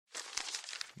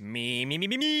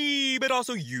Me, but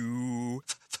also you.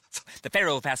 The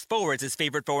Pharaoh fast-forwards his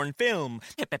favorite foreign film,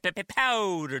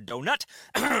 Powder Donut.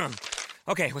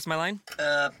 Okay, what's my line?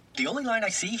 The only line I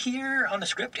see here on the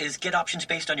script is get options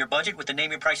based on your budget with the Name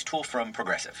Your Price tool from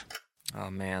Progressive. Oh,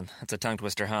 man, that's a tongue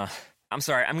twister, huh? I'm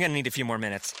sorry, I'm gonna need a few more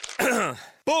minutes.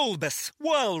 Bulbous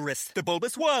Walrus, the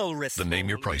Bulbous Walrus. The Name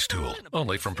Your Price tool,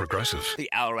 only from Progressive. The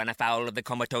owl ran afoul of the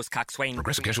comatose coxswain.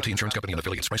 Progressive Casualty Insurance Company and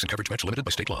affiliates. Price and coverage match limited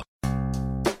by state law.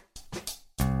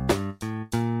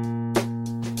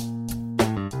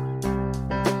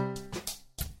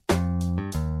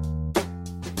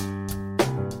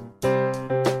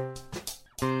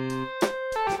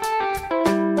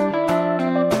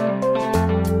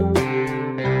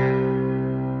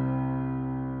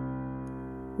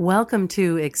 Welcome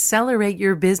to Accelerate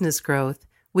Your Business Growth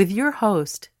with your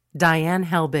host, Diane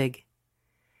Helbig.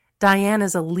 Diane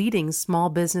is a leading small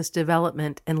business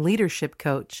development and leadership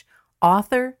coach,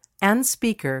 author, and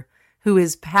speaker who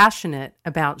is passionate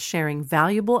about sharing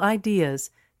valuable ideas,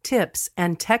 tips,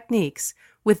 and techniques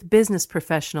with business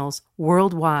professionals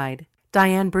worldwide.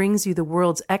 Diane brings you the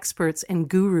world's experts and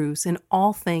gurus in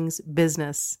all things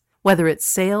business. Whether it's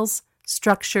sales,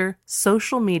 structure,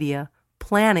 social media,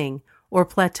 planning, or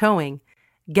plateauing,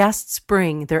 guests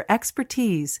bring their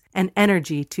expertise and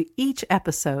energy to each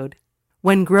episode.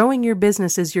 When growing your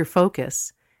business is your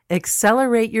focus,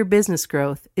 Accelerate Your Business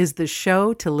Growth is the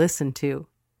show to listen to.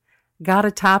 Got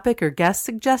a topic or guest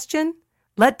suggestion?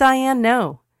 Let Diane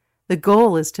know. The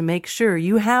goal is to make sure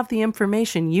you have the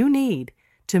information you need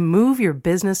to move your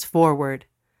business forward.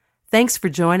 Thanks for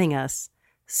joining us.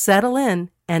 Settle in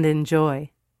and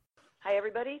enjoy. Hi,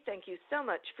 everybody. Thank you so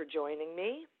much for joining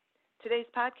me. Today's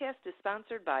podcast is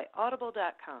sponsored by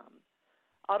Audible.com.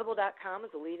 Audible.com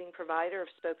is a leading provider of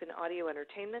spoken audio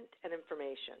entertainment and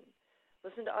information.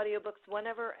 Listen to audiobooks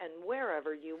whenever and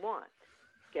wherever you want.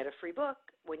 Get a free book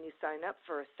when you sign up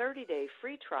for a 30-day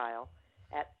free trial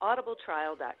at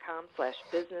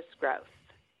audibletrial.com/businessgrowth.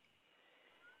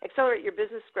 Accelerate Your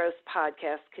Business Growth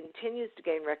podcast continues to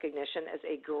gain recognition as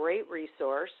a great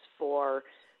resource for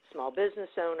small business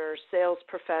owners, sales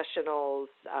professionals,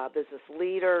 business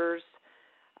leaders,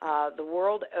 the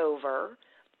world over.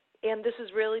 And this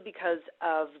is really because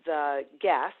of the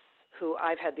guests who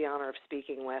I've had the honor of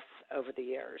speaking with over the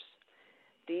years.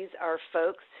 These are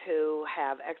folks who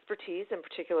have expertise in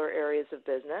particular areas of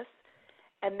business,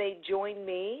 and they join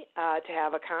me to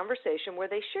have a conversation where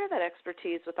they share that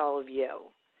expertise with all of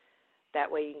you. That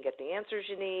way you can get the answers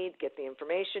you need, get the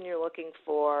information you're looking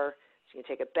for, so you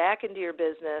can take it back into your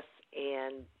business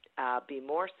and be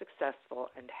more successful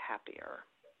and happier.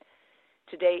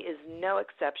 Today is no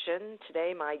exception.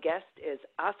 Today my guest is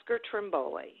Oscar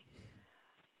Trimboli.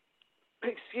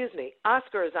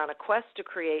 Oscar is on a quest to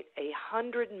create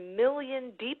 100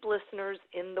 million deep listeners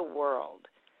in the world.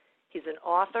 He's an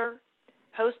author,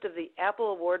 host of the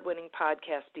Apple Award-winning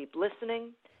podcast Deep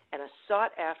Listening, and a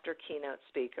sought-after keynote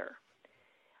speaker.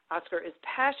 Oscar is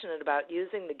passionate about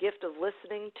using the gift of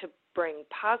listening to bring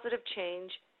positive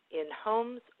change in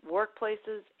homes,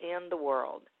 workplaces, and the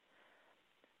world.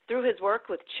 Through his work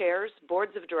with chairs,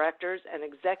 boards of directors, and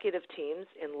executive teams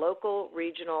in local,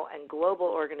 regional, and global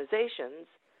organizations,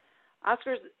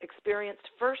 Oscar's experienced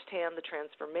firsthand the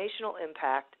transformational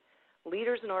impact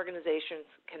leaders and organizations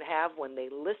can have when they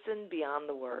listen beyond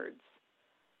the words.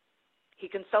 He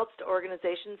consults to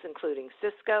organizations including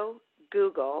Cisco,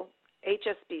 Google,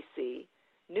 HSBC,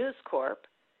 News Corp,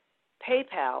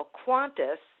 PayPal,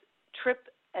 Qantas,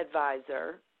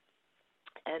 TripAdvisor,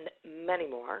 and many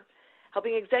more,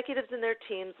 helping executives and their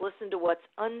teams listen to what's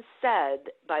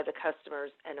unsaid by the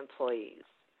customers and employees.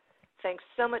 Thanks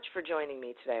so much for joining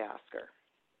me today, Oscar.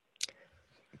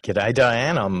 G'day,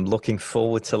 Diane. I'm looking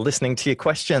forward to listening to your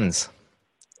questions.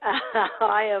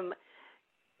 I am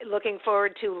looking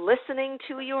forward to listening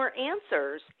to your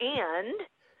answers. And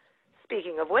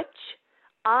speaking of which,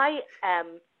 I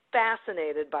am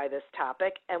fascinated by this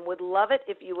topic and would love it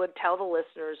if you would tell the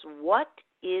listeners, what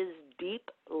is deep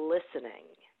listening?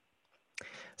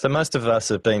 So most of us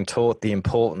have been taught the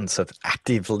importance of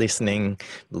active listening.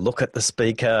 Look at the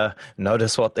speaker,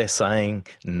 notice what they're saying,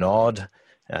 nod,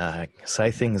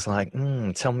 say things like,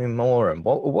 tell me more, and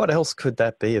what else could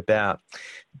that be about?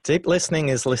 Deep listening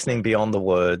is listening beyond the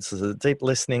words. Deep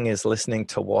listening is listening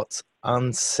to what's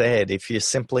unsaid. If you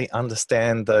simply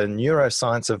understand the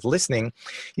neuroscience of listening,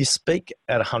 you speak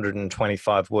at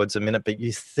 125 words a minute, but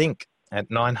you think at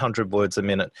 900 words a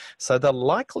minute. So the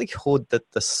likelihood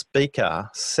that the speaker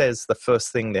says the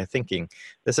first thing they're thinking,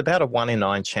 there's about a 1 in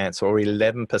 9 chance, or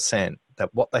 11%,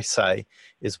 that what they say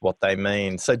is what they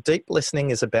mean. So deep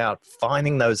listening is about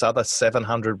finding those other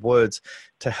 700 words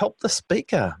to help the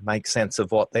speaker make sense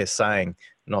of what they're saying,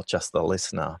 not just the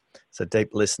listener. So deep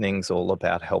listening is all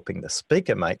about helping the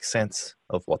speaker make sense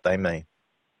of what they mean.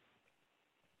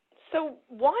 So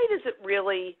why does it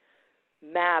really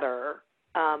matter?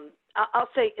 I'll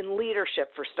say in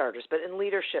leadership for starters, but in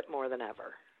leadership more than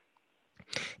ever.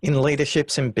 In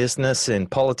leaderships, in business, in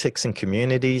politics, in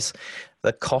communities,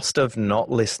 the cost of not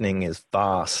listening is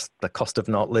vast. The cost of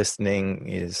not listening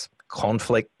is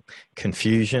conflict,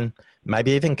 confusion,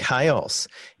 maybe even chaos.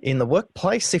 In the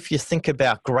workplace, if you think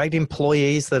about great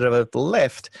employees that have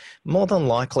left, more than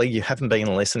likely you haven't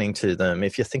been listening to them.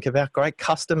 If you think about great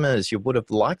customers you would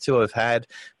have liked to have had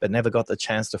but never got the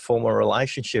chance to form a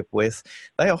relationship with,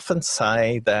 they often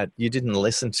say that you didn't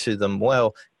listen to them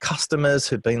well. Customers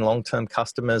who've been long-term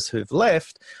customers who've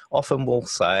left often will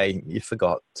say, you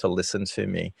forgot to listen to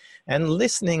me. And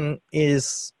listening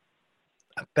is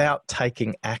about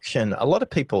taking action. A lot of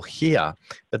people hear,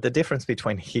 but the difference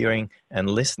between hearing and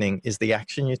listening is the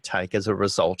action you take as a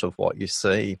result of what you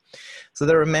see. So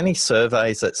there are many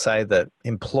surveys that say that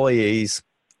employees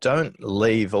don't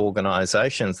leave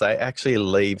organizations. They actually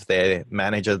leave their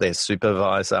manager, their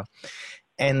supervisor.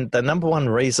 And the number one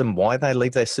reason why they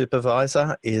leave their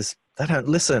supervisor is they don't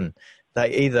listen. They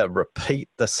either repeat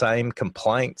the same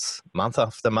complaints month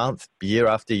after month, year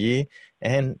after year,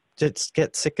 and just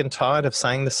get sick and tired of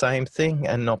saying the same thing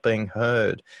and not being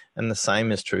heard. And the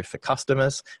same is true for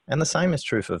customers, and the same is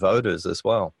true for voters as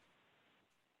well.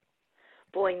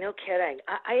 Boy, no kidding.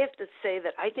 I have to say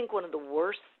that I think one of the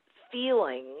worst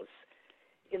feelings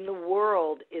in the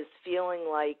world is feeling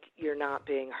like you're not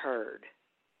being heard.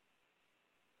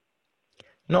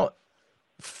 Not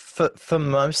for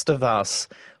most of us,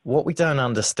 what we don't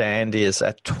understand is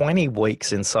at 20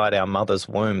 weeks inside our mother's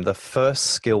womb, the first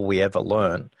skill we ever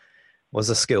learn was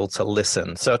a skill to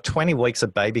listen. So at 20 weeks, a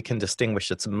baby can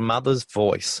distinguish its mother's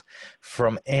voice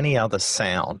from any other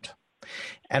sound.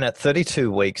 And at 32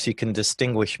 weeks, you can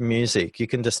distinguish music. You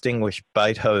can distinguish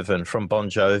Beethoven from Bon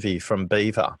Jovi, from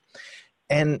Beaver.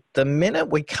 And the minute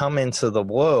we come into the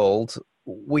world,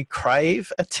 we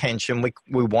crave attention.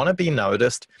 We want to be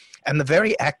noticed. And the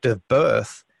very act of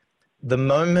birth, the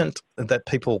moment that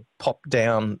people pop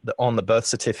down on the birth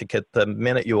certificate, the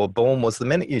minute you were born was the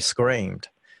minute you screamed.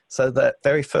 So that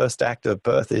very first act of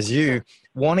birth is you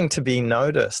wanting to be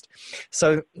noticed.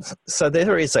 So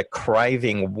there is a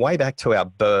craving way back to our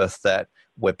birth that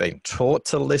we've been taught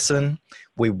to listen.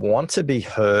 We want to be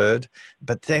heard,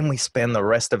 but then we spend the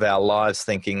rest of our lives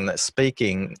thinking that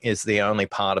speaking is the only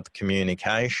part of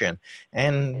communication.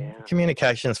 And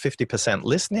communication is 50%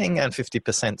 listening and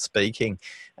 50% speaking.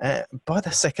 By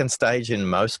the second stage in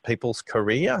most people's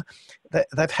career,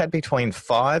 they've had between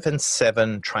 5 and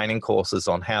 7 training courses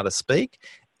on how to speak,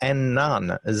 and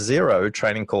zero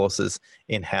training courses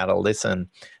in how to listen.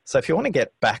 So if you want to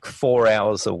get back 4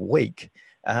 hours a week,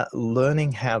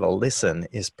 learning how to listen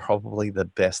is probably the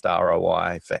best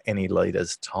ROI for any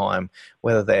leader's time,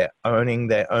 whether they're owning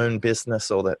their own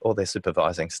business or they're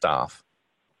supervising staff.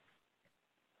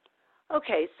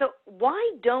 Okay, so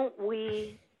why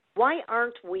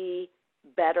aren't we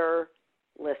better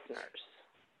listeners,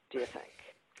 do you think?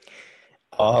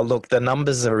 Oh, look, the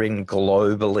numbers are in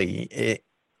globally.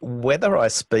 Whether I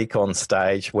speak on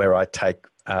stage where I take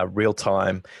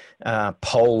real-time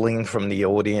polling from the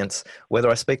audience, whether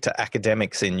I speak to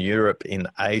academics in Europe, in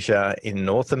Asia, in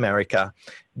North America,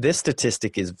 this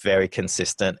statistic is very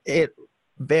consistent. It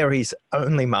varies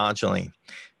only marginally.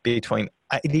 Between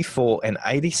 84 and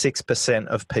 86%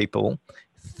 of people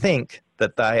think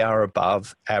that they are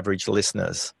above average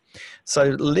listeners.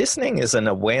 So listening is an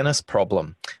awareness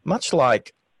problem, much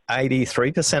like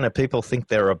 83% of people think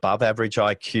they're above average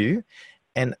IQ,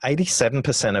 and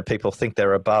 87% of people think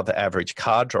they're above average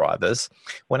car drivers.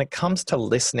 When it comes to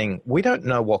listening, we don't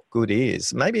know what good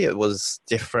is. Maybe it was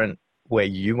different where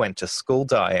you went to school,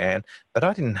 Diane, but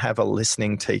I didn't have a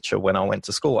listening teacher when I went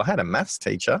to school. I had a maths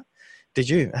teacher. Did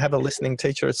you have a listening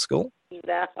teacher at school?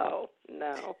 No.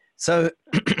 So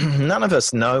none of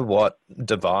us know what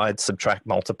divide, subtract,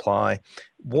 multiply.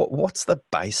 What's the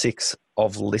basics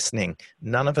of listening?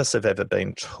 None of us have ever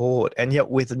been taught. And yet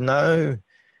with no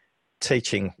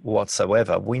teaching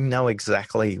whatsoever, we know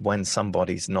exactly when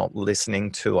somebody's not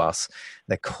listening to us.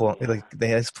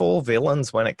 There's 4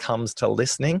 villains when it comes to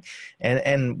listening,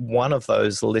 and one of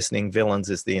those listening villains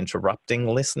is the interrupting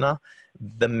listener,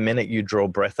 The minute you draw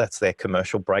breath, that's their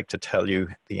commercial break to tell you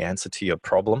the answer to your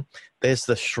problem. There's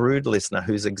the shrewd listener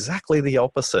who's exactly the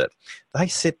opposite. They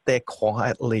sit there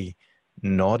quietly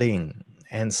nodding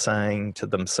and saying to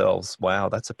themselves, wow,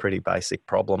 that's a pretty basic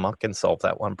problem. I can solve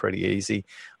that one pretty easy.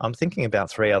 I'm thinking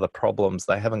about 3 other problems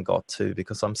they haven't got to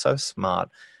because I'm so smart.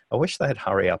 I wish they'd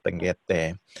hurry up and get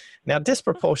there. Now,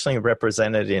 disproportionately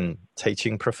represented in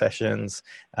teaching professions,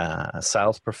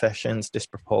 sales professions,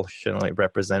 disproportionately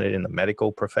represented in the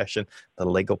medical profession, the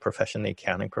legal profession, the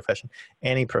accounting profession,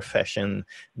 any profession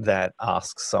that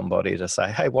asks somebody to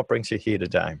say, hey, what brings you here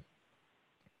today?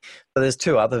 So there's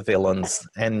 2 other villains,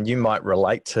 and you might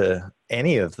relate to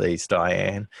any of these,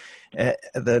 Diane.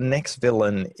 The next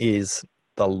villain is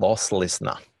the lost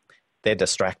listener. They're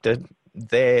distracted.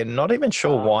 They're not even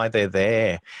sure why they're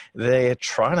there. They're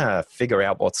trying to figure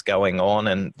out what's going on,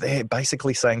 and they're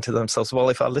basically saying to themselves, well,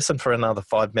 if I listen for another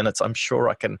 5 minutes, I'm sure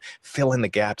I can fill in the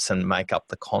gaps and make up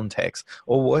the context.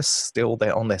 Or worse still,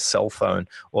 they're on their cell phone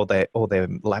or their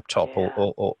laptop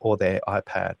or their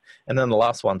iPad. And then the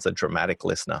last one's a dramatic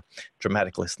listener.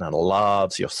 Dramatic listener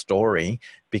loves your story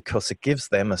because it gives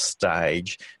them a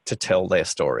stage to tell their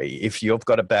story. If you've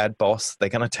got a bad boss, they're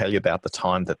going to tell you about the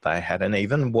time that they had an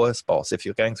even worse boss. If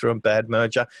you're going through a bad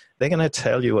merger, they're going to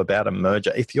tell you about a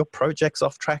merger. If your project's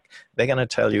off track, they're going to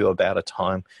tell you about a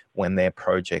time when their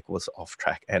project was off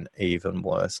track and even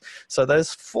worse. So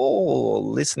those 4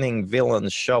 listening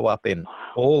villains show up in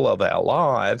all of our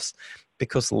lives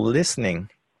because listening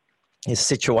is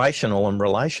situational and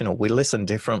relational. We listen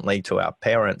differently to our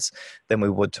parents than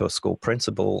we would to a school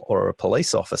principal or a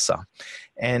police officer.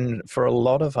 And for a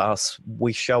lot of us,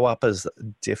 we show up as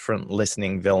different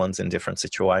listening villains in different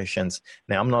situations.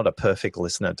 Now, I'm not a perfect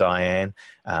listener, Diane.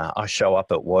 I show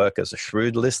up at work as a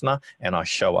shrewd listener, and I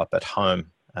show up at home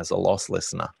as a lost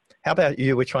listener. How about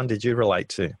you? Which one did you relate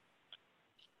to?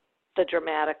 The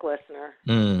dramatic listener.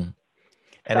 And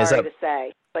Sorry to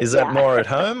say. But is that more at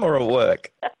home or at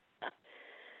work?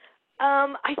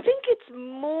 I think it's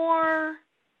more,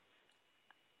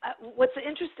 what's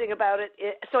interesting about it,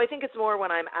 so I think it's more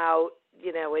when I'm out,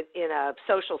 in a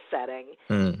social setting.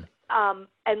 And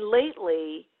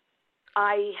lately,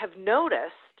 I have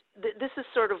noticed, this is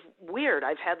sort of weird.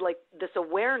 I've had like this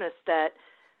awareness that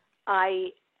I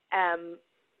am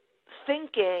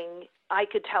thinking I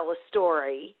could tell a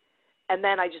story, and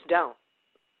then I just don't.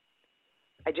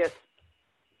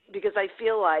 Because I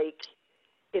feel like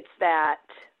it's that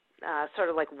sort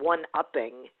of like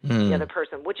one-upping the other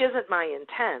person, which isn't my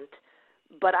intent,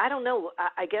 but I don't know.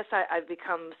 I guess I've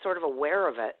become sort of aware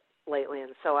of it lately,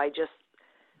 and so I just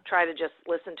try to just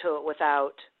listen to it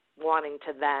without wanting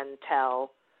to then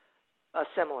tell a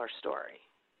similar story.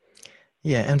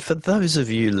 Yeah, and for those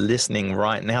of you listening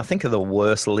right now, think of the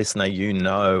worst listener you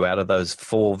know out of those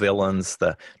 4 villains,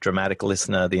 the dramatic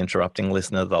listener, the interrupting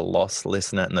listener, the lost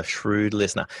listener, and the shrewd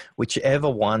listener. Whichever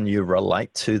one you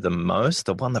relate to the most,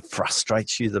 the one that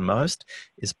frustrates you the most,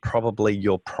 is probably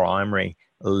your primary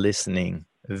listening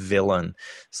villain.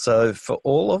 So for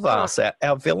all of us,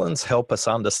 our villains help us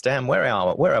understand where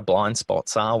our blind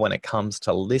spots are when it comes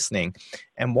to listening,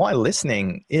 and why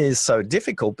listening is so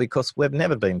difficult, because we've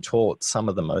never been taught some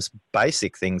of the most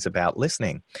basic things about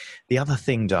listening. The other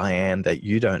thing, Diane, that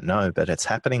you don't know, but it's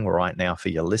happening right now for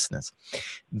your listeners,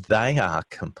 they are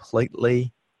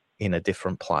completely in a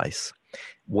different place.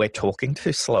 We're talking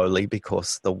too slowly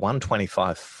because the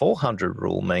 125/400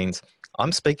 rule means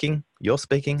I'm speaking, you're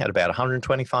speaking at about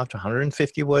 125 to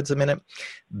 150 words a minute.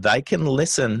 They can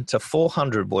listen to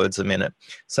 400 words a minute.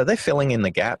 So they're filling in the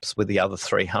gaps with the other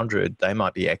 300. They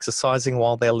might be exercising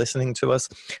while they're listening to us.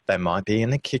 They might be in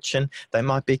the kitchen. They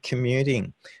might be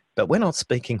commuting. But we're not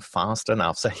speaking fast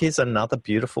enough. So here's another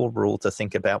beautiful rule to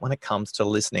think about when it comes to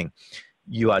listening.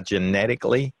 You are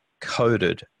genetically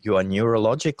coded. You are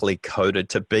neurologically coded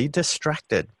to be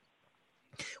distracted.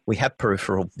 We have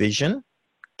peripheral vision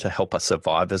to help us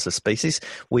survive as a species.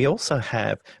 We also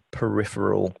have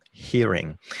peripheral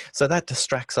hearing. So that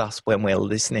distracts us when we're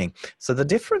listening. So the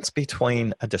difference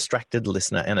between a distracted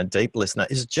listener and a deep listener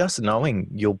is just knowing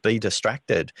you'll be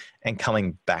distracted and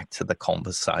coming back to the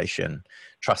conversation.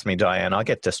 Trust me, Diane, I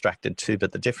get distracted too,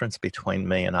 but the difference between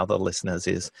me and other listeners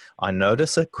is I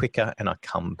notice it quicker and I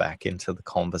come back into the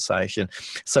conversation.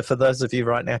 So for those of you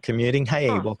right now commuting, hey,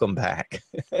 welcome back.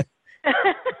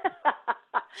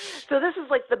 So this is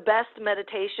like the best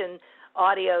meditation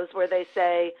audios where they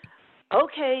say,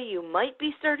 okay, you might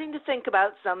be starting to think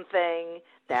about something.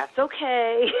 That's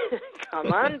okay.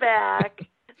 Come on back.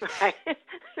 Right?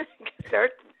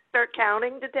 Start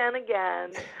counting to 10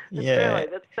 again.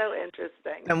 That's so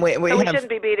interesting. And we shouldn't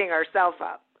be beating ourselves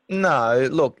up. No,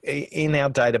 look, in our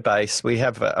database, we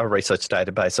have a research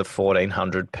database of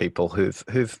 1,400 people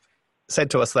who've said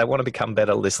to us they want to become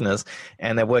better listeners,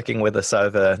 and they're working with us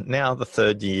over now the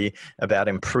third year about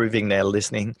improving their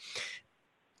listening.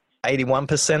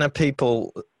 81% of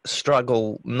people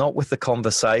struggle not with the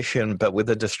conversation, but with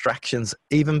the distractions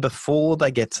even before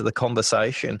they get to the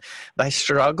conversation. They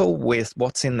struggle with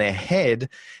what's in their head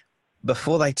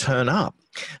before they turn up.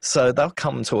 So they'll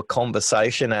come to a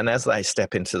conversation, and as they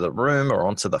step into the room or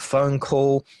onto the phone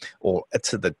call or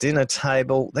to the dinner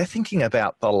table, they're thinking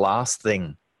about the last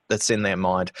thing that's in their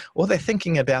mind, or they're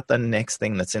thinking about the next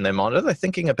thing that's in their mind, or they're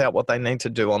thinking about what they need to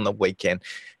do on the weekend.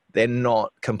 They're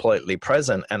not completely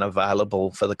present and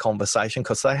available for the conversation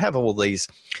because they have all these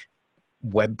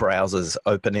web browsers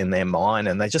open in their mind,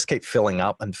 and they just keep filling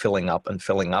up and filling up and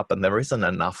filling up, and there isn't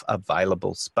enough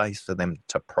available space for them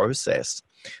to process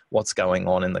what's going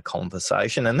on in the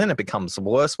conversation. And then it becomes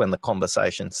worse when the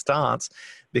conversation starts,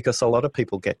 because a lot of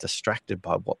people get distracted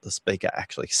by what the speaker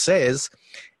actually says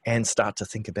and start to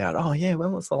think about, oh yeah,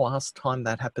 when was the last time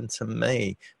that happened to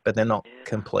me? But they're not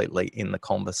completely in the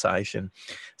conversation.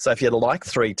 So if you'd like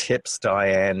 3 tips,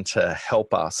 Diane, to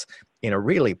help us in a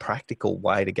really practical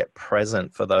way to get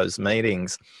present for those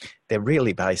meetings, they're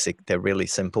really basic. They're really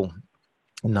simple.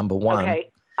 Number 1. Okay.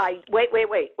 Wait.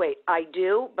 I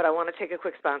do, but I want to take a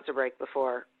quick sponsor break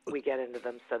before we get into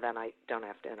them, so then I don't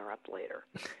have to interrupt later.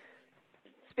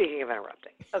 Speaking of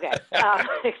interrupting. Okay.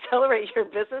 Accelerate Your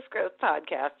Business Growth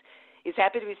podcast is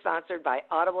happy to be sponsored by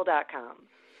Audible.com.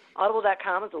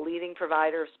 Audible.com is a leading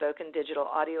provider of spoken digital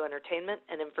audio entertainment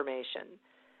and information.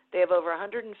 They have over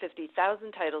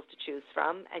 150,000 titles to choose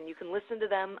from, and you can listen to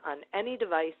them on any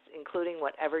device, including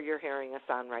whatever you're hearing us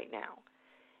on right now.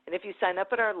 And if you sign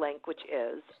up at our link, which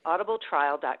is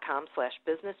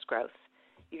audibletrial.com/businessgrowth,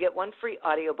 you get 1 free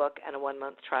audiobook and a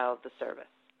 1-month trial of the service.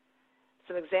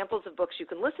 Some examples of books you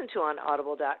can listen to on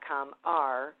audible.com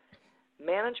are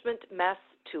Management Mess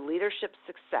to Leadership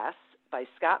Success by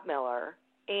Scott Miller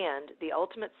and The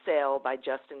Ultimate Sale by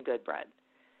Justin Goodbread.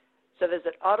 So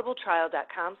visit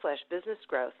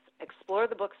audibletrial.com/businessgrowth, explore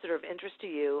the books that are of interest to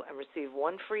you, and receive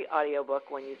 1 free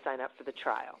audiobook when you sign up for the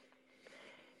trial.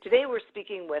 Today we're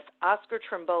speaking with Oscar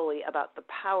Trimboli about the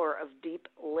power of deep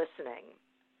listening.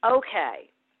 Okay,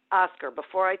 Oscar,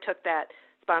 before I took that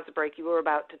sponsor break, you were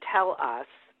about to tell us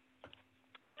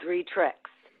 3 tricks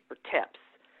or tips.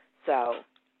 So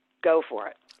go for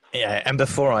it. Yeah, and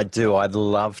before I do, I'd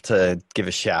love to give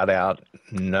a shout out,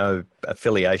 no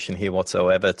affiliation here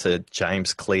whatsoever, to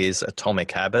James Clear's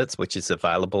Atomic Habits, which is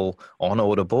available on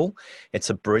Audible. It's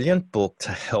a brilliant book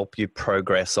to help you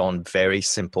progress on very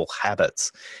simple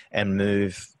habits and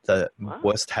move the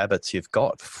worst habits you've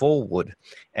got forward.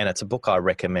 And it's a book I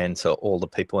recommend to all the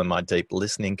people in my deep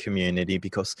listening community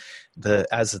because,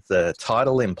 as the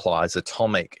title implies,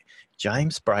 Atomic,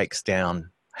 James breaks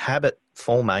down habit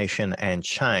formation and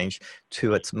change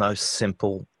to its most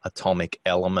simple atomic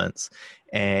elements.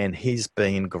 And he's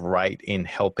been great in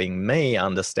helping me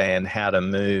understand how to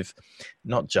move,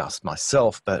 not just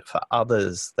myself, but for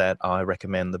others that I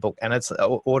recommend the book. And it's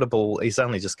Audible. He's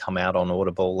only just come out on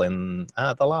Audible in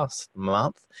the last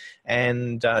month.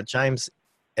 And James,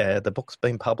 the book's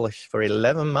been published for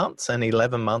 11 months and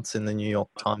 11 months in the New York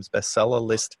Times bestseller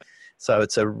list. So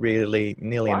it's a really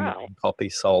nearly 1 million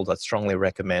copies sold. I'd strongly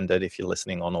recommend it if you're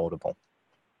listening on Audible.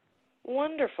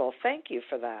 Wonderful. Thank you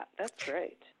for that. That's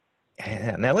great.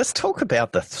 Yeah. Now let's talk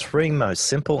about the 3 most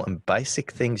simple and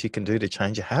basic things you can do to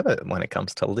change a habit when it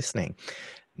comes to listening.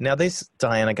 Now these,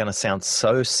 Diane, are going to sound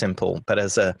so simple, but I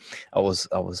was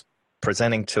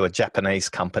presenting to a Japanese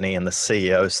company, and the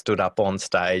CEO stood up on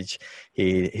stage.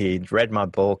 He'd read my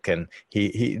book, and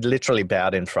he literally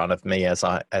bowed in front of me as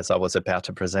I was about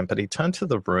to present. But he turned to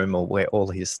the room where all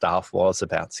his staff was,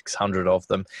 about 600 of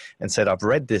them, and said, "I've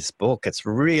read this book. It's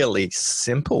really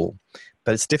simple,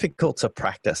 but it's difficult to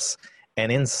practice.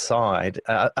 And inside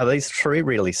are these 3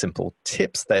 really simple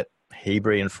tips that he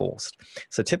reinforced."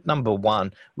 So tip number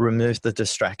 1, remove the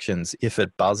distractions. If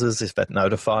it buzzes, if it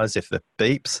notifies, if it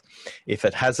beeps, if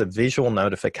it has a visual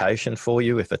notification for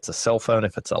you, if it's a cell phone,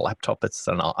 if it's a laptop, it's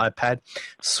an iPad,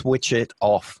 switch it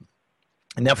off.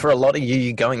 Now, for a lot of you,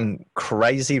 you're going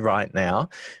crazy right now.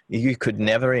 You could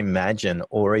never imagine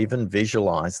or even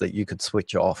visualize that you could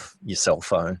switch off your cell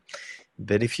phone.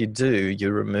 But if you do,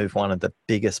 you remove one of the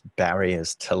biggest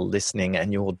barriers to listening,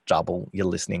 and you'll double your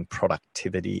listening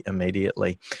productivity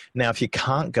immediately. Now, if you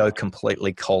can't go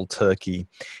completely cold turkey,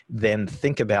 then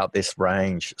think about this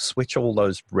range. Switch all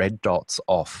those red dots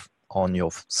off on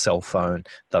your cell phone,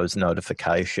 those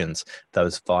notifications,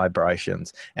 those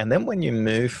vibrations. And then when you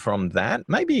move from that,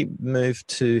 maybe move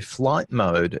to flight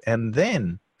mode and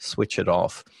then switch it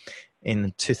off.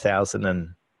 In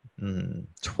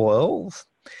 2012,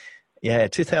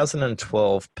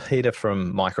 2012, Peter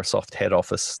from Microsoft head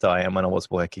office, Diane, when I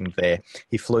was working there,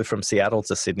 he flew from Seattle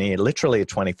to Sydney, literally a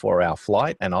 24-hour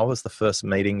flight, and I was the first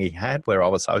meeting he had where I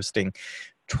was hosting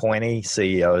 20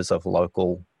 CEOs of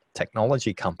local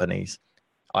technology companies.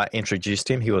 I introduced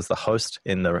him. He was the host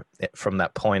from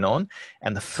that point on,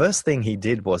 and the first thing he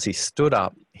did was he stood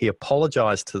up, he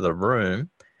apologized to the room,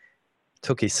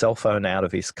 took his cell phone out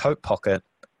of his coat pocket,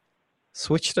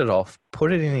 switched it off,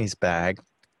 put it in his bag,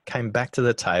 came back to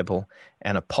the table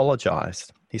and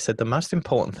apologized. He said, "The most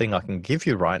important thing I can give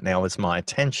you right now is my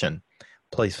attention.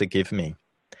 Please forgive me."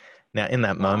 Now, in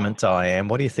that moment, Diane,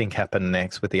 what do you think happened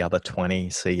next with the other 20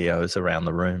 CEOs around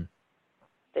the room?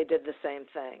 They did the same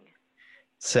thing.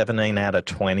 17 out of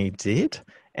 20 did,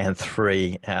 and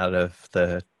 3 out of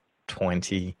the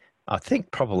 20, I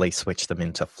think, probably switched them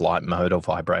into flight mode or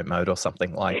vibrate mode or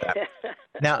something like that.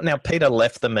 Now, Peter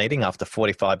left the meeting after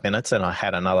 45 minutes, and I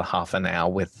had another half an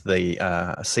hour with the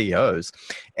CEOs.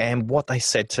 And what they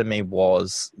said to me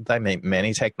was they meet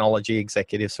many technology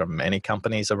executives from many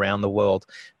companies around the world,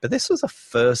 but this was the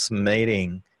first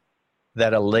meeting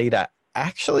that a leader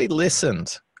actually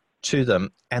listened to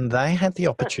them, and they had the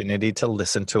opportunity to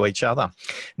listen to each other.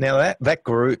 Now, that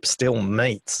group still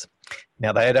meets.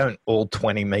 Now, they don't all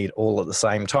 20 meet all at the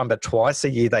same time, but twice a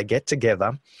year they get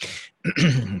together,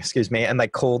 excuse me, and they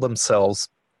call themselves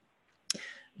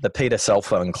the Peter Cell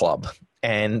Phone Club.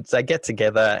 And they get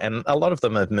together, and a lot of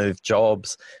them have moved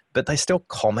jobs, but they still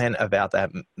comment about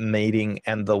that meeting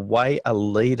and the way a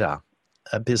leader,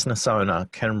 a business owner,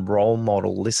 can role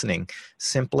model listening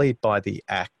simply by the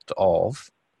act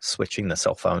of switching the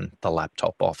cell phone, the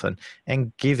laptop off,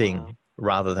 and giving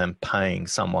rather than paying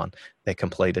someone their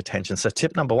complete attention. So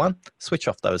tip number 1, switch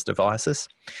off those devices.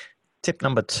 Tip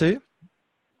number 2,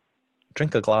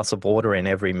 drink a glass of water in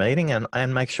every meeting,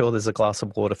 and make sure there's a glass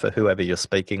of water for whoever you're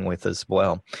speaking with as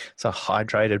well. So a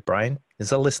hydrated brain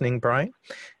is a listening brain.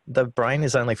 The brain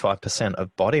is only 5%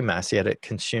 of body mass, yet it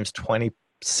consumes 26%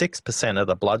 of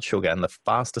the blood sugar, and the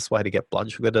fastest way to get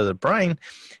blood sugar to the brain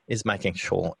is making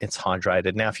sure it's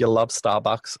hydrated. Now, if you love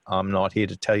Starbucks, I'm not here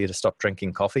to tell you to stop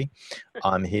drinking coffee.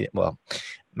 I'm here, well,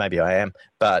 maybe I am,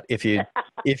 but if you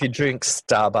drink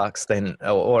Starbucks then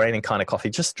or any kind of coffee,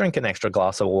 just drink an extra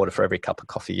glass of water for every cup of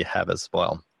coffee you have as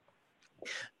well.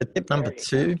 But tip number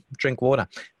 2, drink water.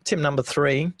 Tip number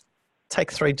 3,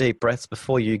 take 3 deep breaths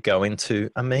before you go into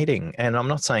a meeting. And I'm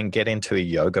not saying get into a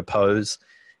yoga pose,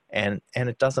 and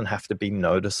it doesn't have to be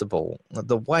noticeable.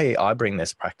 The way I bring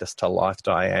this practice to life,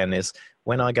 Diane, is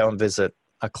when I go and visit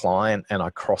a client and I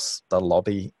cross the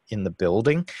lobby in the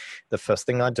building, the first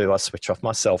thing I do, I switch off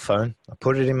my cell phone, I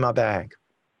put it in my bag.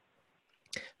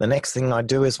 The next thing I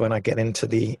do is when I get into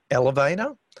the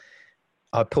elevator,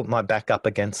 I put my back up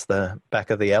against the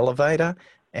back of the elevator,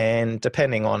 and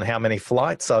depending on how many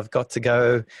flights I've got to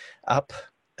go up,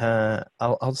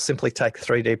 I'll simply take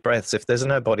 3 deep breaths. If there's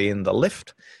nobody in the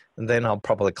lift, then I'll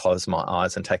probably close my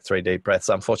eyes and take 3 deep breaths.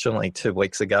 Unfortunately, 2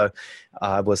 weeks ago,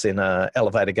 I was in an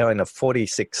elevator going to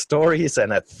 46 stories,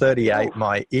 and at 38,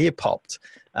 my ear popped.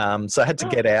 So I had to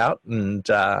get out, and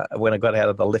when I got out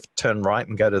of the lift, turn right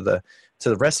and go to the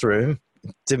restroom,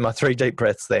 did my 3 deep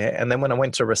breaths there. And then when I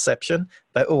went to reception,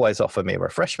 they always offer me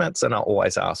refreshments, and I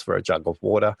always ask for a jug of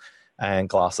water and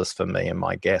glasses for me and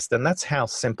my guest. And that's how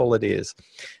simple it is.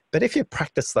 But if you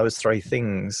practice those 3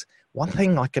 things, one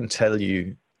thing I can tell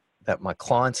you that my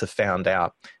clients have found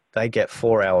out, they get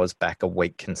 4 hours back a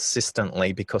week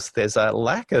consistently because there's a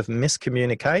lack of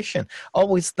miscommunication.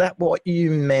 Oh, is that what you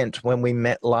meant when we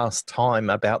met last time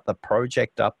about the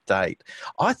project update?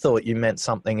 I thought you meant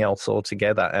something else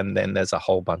altogether. And then there's a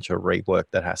whole bunch of rework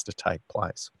that has to take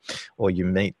place. Or you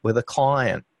meet with a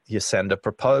client, you send a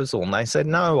proposal, and they said,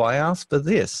 no, I asked for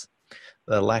this.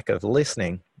 The lack of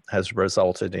listening has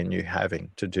resulted in you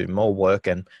having to do more work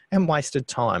and wasted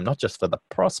time, not just for the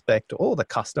prospect or the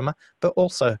customer, but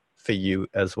also for you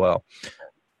as well.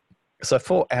 So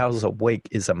 4 hours a week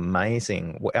is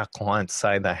amazing. Our clients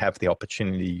say they have the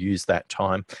opportunity to use that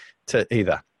time to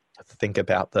either think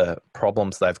about the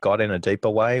problems they've got in a deeper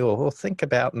way, or think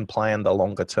about and plan the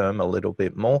longer term a little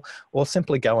bit more, or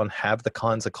simply go and have the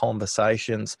kinds of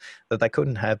conversations that they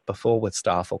couldn't have before with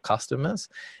staff or customers.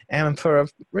 And for a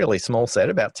really small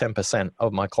set, about 10%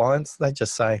 of my clients, they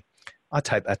just say, I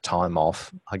take that time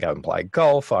off. I go and play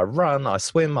golf, I run, I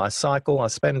swim, I cycle, I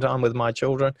spend time with my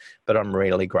children, but I'm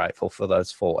really grateful for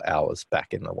those 4 hours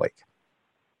back in the week.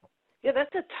 Yeah,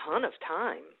 that's a ton of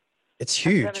time. It's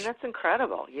huge. I mean, that's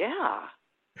incredible. Yeah.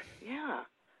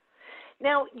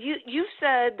 Now, you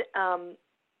said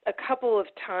a couple of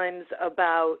times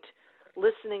about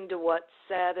listening to what's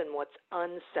said and what's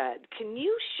unsaid. Can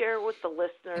you share with the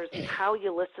listeners how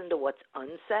you listen to what's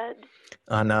unsaid?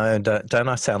 I know. Don't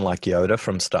I sound like Yoda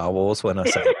from Star Wars when I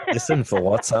say, listen for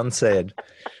what's unsaid?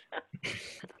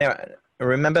 Now,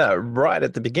 remember, right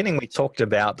at the beginning, we talked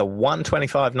about the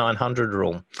 125-900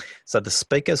 rule. So the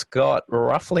speaker's got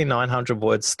roughly 900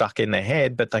 words stuck in their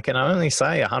head, but they can only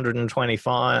say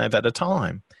 125 at a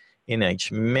time in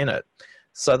each minute.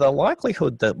 So the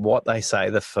likelihood that what they say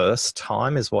the first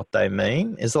time is what they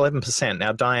mean is 11%.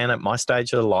 Now, Diane, at my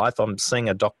stage of life, I'm seeing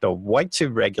a doctor way too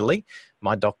regularly.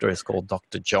 My doctor is called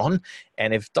Dr. John.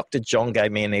 And if Dr. John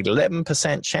gave me an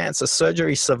 11% chance of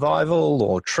surgery survival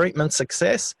or treatment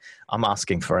success, I'm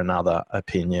asking for another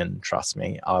opinion. Trust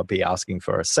me, I'll be asking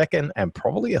for a second and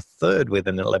probably a third with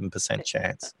an 11%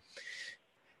 chance.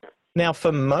 Now,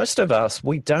 for most of us,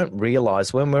 we don't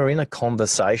realize when we're in a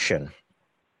conversation,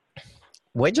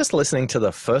 we're just listening to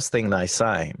the first thing they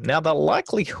say. Now, the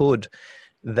likelihood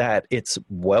that it's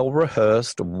well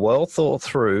rehearsed, well thought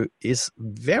through is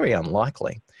very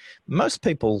unlikely. Most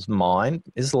people's mind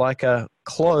is like a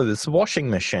clothes washing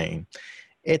machine.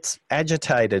 It's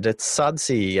agitated, it's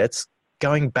sudsy, it's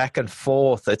going back and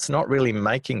forth. It's not really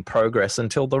making progress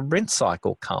until the rinse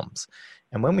cycle comes.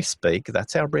 And when we speak,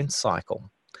 that's our rinse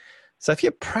cycle. So if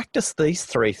you practice these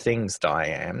three things,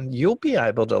 Diane, you'll be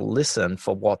able to listen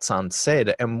for what's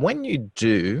unsaid. And when you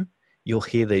do, you'll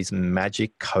hear these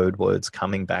magic code words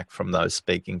coming back from those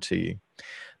speaking to you.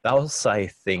 They'll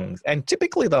say things, and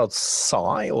typically they'll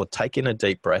sigh or take in a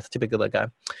deep breath. Typically they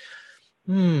go,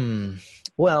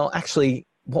 well, actually,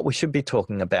 what we should be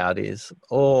talking about is,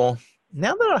 or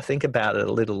now that I think about it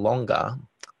a little longer,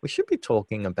 we should be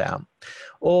talking about,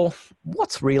 or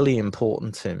what's really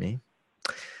important to me.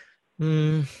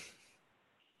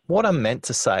 What I meant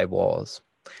to say was,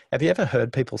 have you ever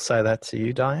heard people say that to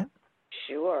you, Diane?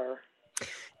 Sure.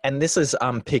 And this is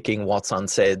unpicking what's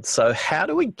unsaid. So how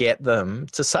do we get them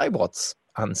to say what's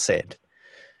unsaid?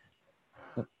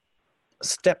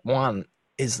 Step one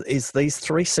is these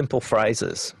three simple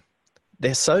phrases.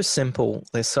 They're so simple,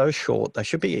 they're so short, they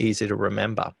should be easy to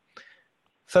remember.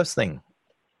 First thing,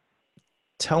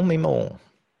 tell me more.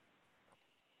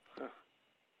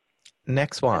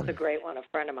 Next one. That's a great one. A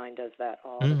friend of mine does that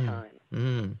all the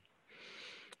time.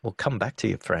 We'll come back to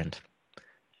your friend.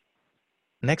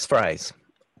 Next phrase.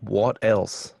 What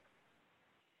else?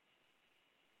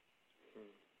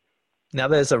 Now,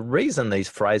 there's a reason these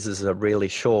phrases are really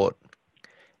short.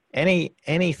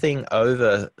 Anything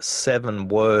over 7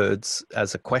 words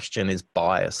as a question is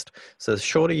biased. So the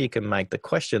shorter you can make the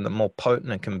question, the more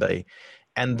potent it can be.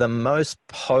 And the most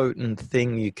potent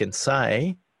thing you can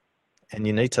say, and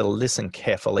you need to listen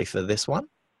carefully for this one,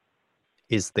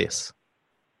 is this.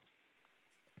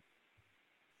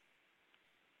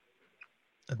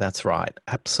 That's right.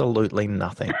 Absolutely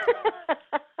nothing.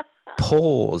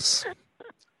 Pause.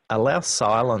 Allow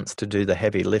silence to do the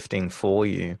heavy lifting for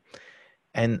you.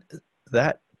 And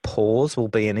that pause will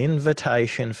be an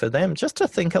invitation for them just to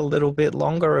think a little bit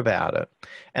longer about it.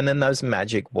 And then those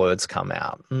magic words come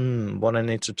out. What I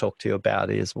need to talk to you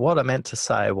about is what I meant to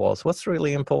say was, what's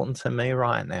really important to me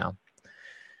right now?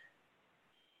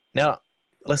 Now,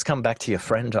 let's come back to your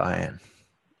friend, Diane.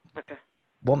 Okay.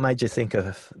 What made you think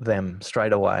of them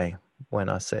straight away when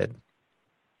I said?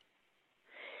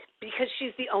 Because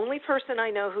she's the only person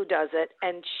I know who does it,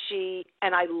 and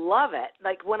I love it.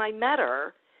 Like when I met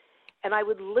her, and I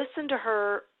would listen to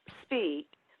her speak,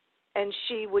 and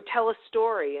she would tell a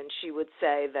story, and she would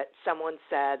say that someone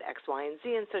said X, Y, and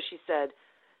Z, and so she said,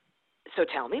 so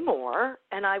tell me more.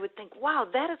 And I would think, wow,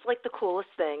 that is like the coolest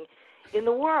thing in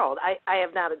the world. I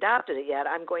have not adopted it yet.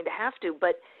 I'm going to have to,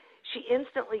 but she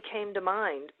instantly came to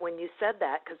mind when you said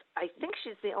that, because I think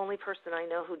she's the only person I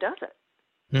know who does it.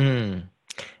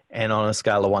 And on a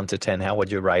scale of 1 to 10, how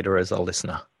would you rate her as a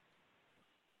listener?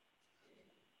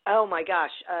 Oh my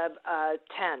gosh,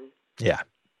 10. Yeah.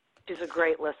 She's a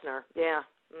great listener. Yeah.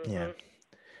 Mm-hmm. Yeah.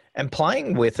 And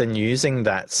playing with and using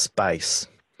that space,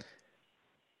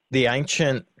 the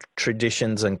ancient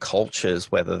traditions and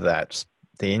cultures, whether that's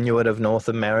the Inuit of North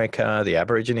America, the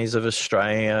Aborigines of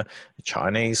Australia,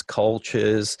 Chinese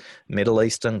cultures, Middle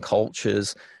Eastern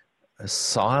cultures,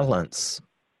 silence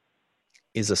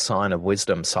is a sign of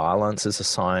wisdom. Silence is a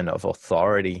sign of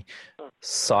authority.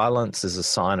 Silence is a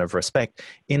sign of respect.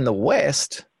 In the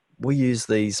West, we use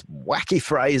these wacky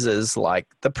phrases like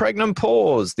the pregnant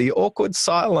pause, the awkward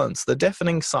silence, the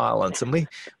deafening silence, and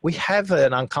we have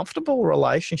an uncomfortable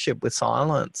relationship with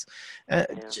silence.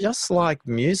 Just like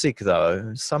music,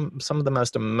 though, some of the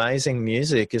most amazing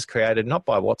music is created not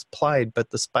by what's played, but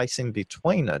the space in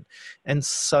between it. And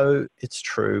so it's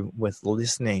true with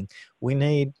listening. We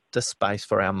need the space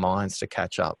for our minds to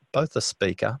catch up, both the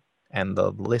speaker and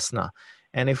the listener.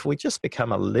 And if we just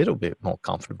become a little bit more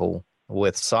comfortable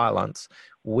with silence,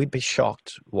 we'd be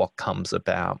shocked what comes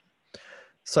about.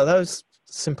 So those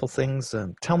simple things,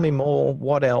 tell me more,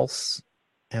 what else,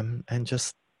 and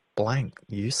just blank,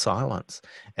 use silence.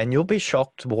 And you'll be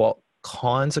shocked what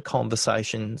kinds of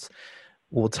conversations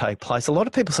will take place. A lot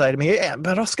of people say to me, yeah,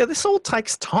 but Oscar, this all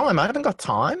takes time. I haven't got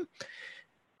time.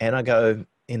 And I go,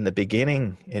 in the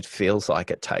beginning, it feels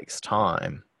like it takes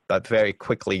time. But very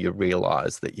quickly you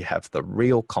realize that you have the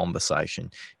real conversation.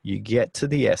 You get to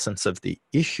the essence of the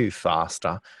issue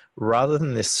faster rather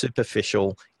than this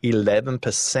superficial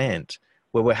 11%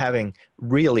 where we're having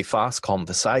really fast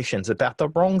conversations about the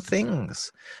wrong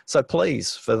things. So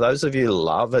please, for those of you who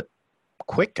love it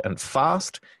quick and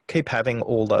fast, keep having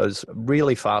all those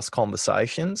really fast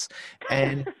conversations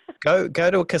and go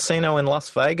to a casino in Las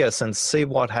Vegas and see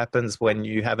what happens when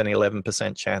you have an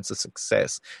 11% chance of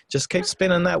success. Just keep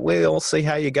spinning that wheel, see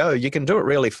how you go. You can do it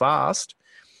really fast.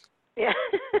 Yeah.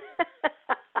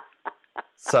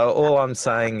 So all I'm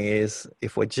saying is,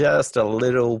 if we're just a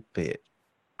little bit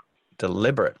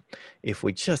deliberate, if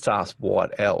we just ask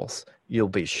what else, you'll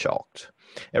be shocked.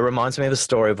 It reminds me of a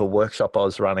story of a workshop I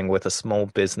was running with a small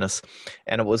business,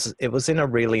 and it was in a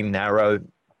really narrow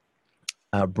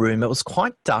room. It was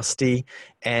quite dusty,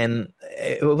 and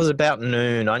it was about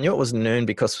noon. I knew it was noon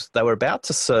because they were about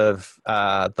to serve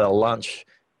the lunch,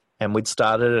 and we'd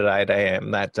started at 8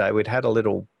 a.m. that day. We'd had a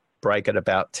little break at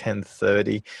about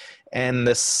 10:30, and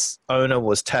this owner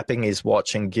was tapping his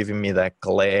watch and giving me that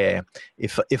glare.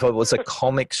 If it was a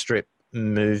comic strip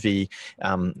movie,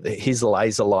 his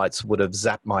laser lights would have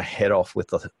zapped my head off with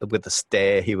the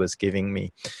stare he was giving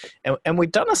me. And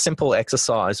we'd done a simple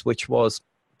exercise, which was,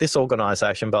 this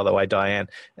organization, by the way, Diane,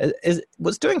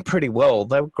 was doing pretty well.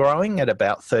 They were growing at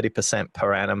about 30%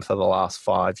 per annum for the last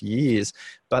 5 years.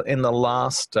 But in the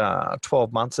last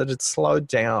 12 months, it had slowed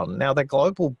down. Now, their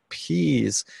global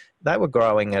peers, they were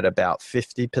growing at about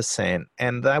 50%,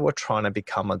 and they were trying to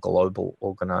become a global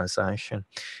organization.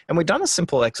 And we'd done a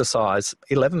simple exercise,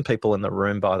 11 people in the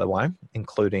room, by the way,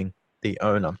 including the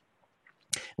owner.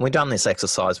 And we'd done this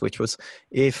exercise, which was,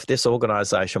 if this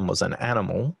organization was an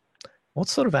animal, what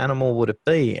sort of animal would it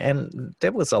be? And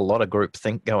there was a lot of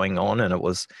groupthink going on, and it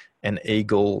was an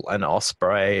eagle, an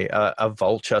osprey, a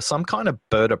vulture, some kind of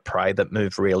bird of prey that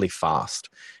moved really fast.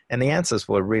 And the answers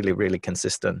were really, really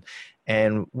consistent.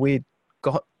 And we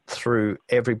got through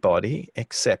everybody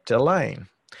except Elaine.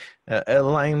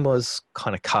 Elaine was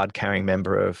kind of card-carrying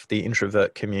member of the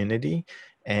introvert community,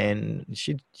 and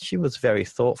she was very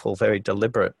thoughtful, very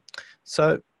deliberate.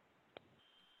 So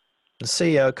the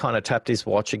CEO kind of tapped his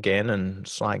watch again, and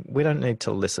it's like, we don't need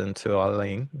to listen to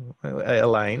Elaine.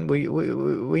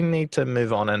 We need to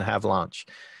move on and have lunch.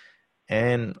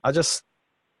 And I just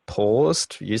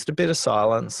paused, used a bit of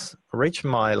silence, reached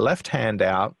my left hand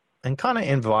out, and kind of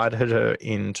invited her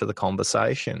into the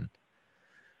conversation.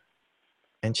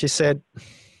 And she said,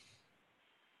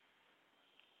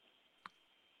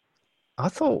 I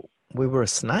thought we were a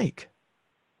snake.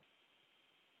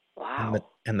 Wow.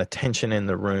 And the tension in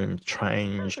the room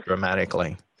changed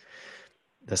dramatically.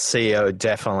 The CEO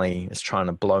definitely is trying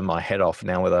to blow my head off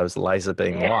now with those laser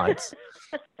beam lights.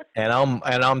 And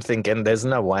I'm thinking, there's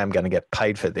no way I'm going to get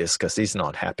paid for this, because he's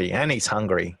not happy and he's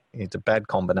hungry. It's a bad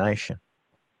combination.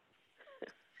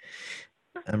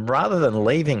 And rather than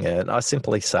leaving it, I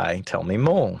simply say, tell me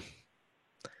more.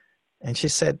 And she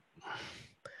said,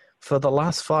 for the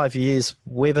last 5 years,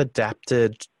 we've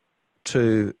adapted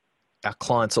to our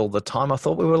clients all the time. I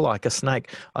thought we were like a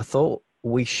snake. I thought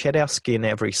we shed our skin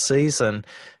every season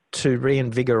to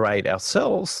reinvigorate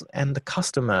ourselves and the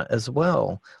customer as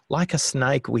well. Like a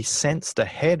snake, we sensed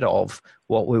ahead of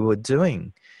what we were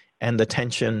doing, and the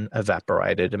tension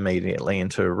evaporated immediately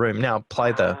into a room. Now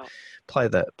play the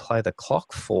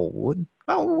clock forward.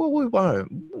 Oh, well, we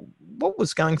won't. What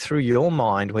was going through your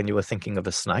mind when you were thinking of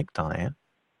a snake, Diane?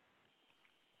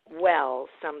 Well,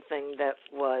 something that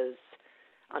was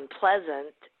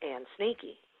unpleasant and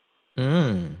sneaky.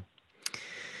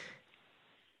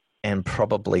 And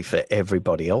probably for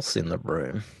everybody else in the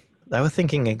room, they were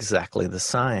thinking exactly the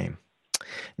same.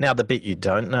 Now, the bit you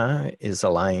don't know is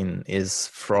Elaine is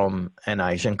from an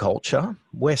Asian culture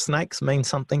where snakes mean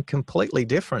something completely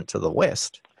different to the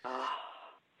West.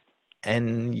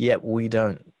 And yet we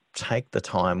don't take the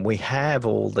time. We have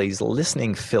all these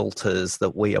listening filters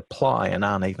that we apply and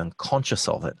aren't even conscious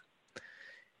of it.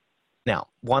 Now,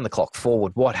 wind the clock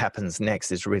forward. What happens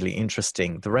next is really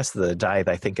interesting. The rest of the day,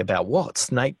 they think about what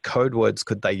snake code words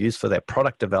could they use for their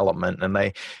product development. And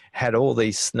they had all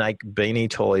these snake beanie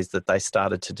toys that they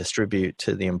started to distribute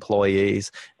to the employees.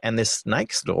 And this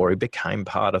snake story became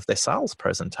part of their sales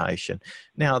presentation.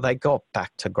 Now, they got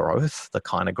back to growth, the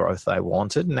kind of growth they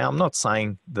wanted. Now, I'm not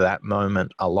saying that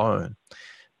moment alone,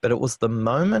 but it was the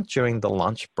moment during the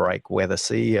lunch break where the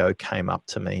CEO came up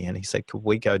to me and he said, could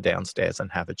we go downstairs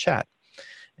and have a chat?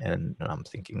 And I'm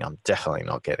thinking, I'm definitely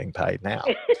not getting paid now.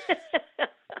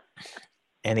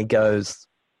 And he goes,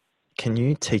 can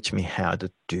you teach me how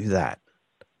to do that?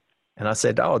 And I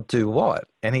said, oh, do what?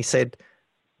 And he said,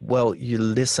 well, you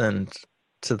listened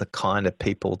to the kind of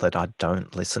people that I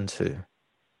don't listen to.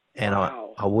 And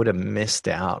wow. I would have missed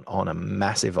out on a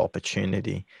massive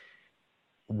opportunity.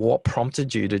 What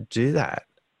prompted you to do that?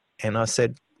 And I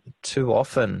said, too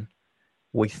often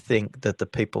we think that the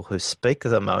people who speak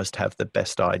the most have the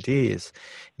best ideas.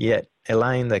 Yet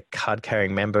Elaine, the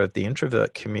card-carrying member of the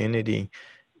introvert community,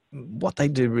 what they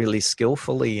do really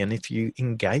skillfully, and if you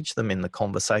engage them in the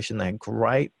conversation, they're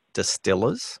great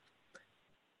distillers,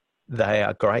 they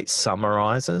are great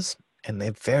summarizers, and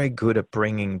they're very good at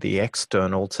bringing the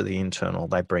external to the internal.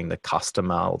 They bring the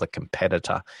customer or the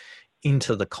competitor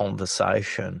into the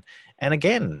conversation. And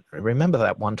again, remember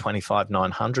that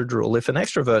 125-900 rule. If an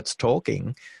extrovert's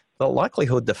talking, the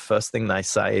likelihood the first thing they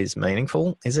say is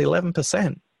meaningful is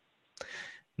 11%.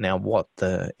 Now, what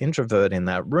the introvert in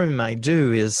that room may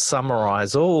do is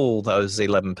summarize all those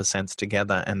 11%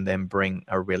 together and then bring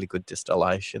a really good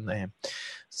distillation there.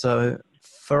 So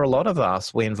for a lot of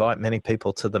us, we invite many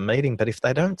people to the meeting, but if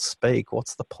they don't speak,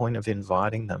 what's the point of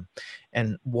inviting them?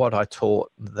 And what I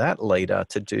taught that leader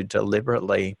to do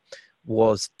deliberately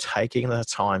was taking the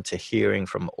time to hearing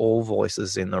from all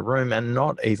voices in the room and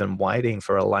not even waiting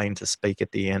for Elaine to speak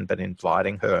at the end, but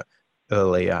inviting her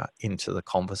earlier into the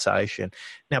conversation.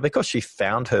 Now, because she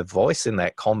found her voice in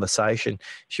that conversation,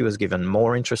 she was given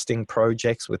more interesting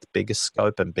projects with bigger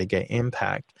scope and bigger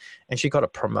impact. And she got a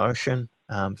promotion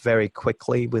very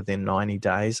quickly within 90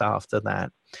 days after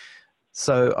that.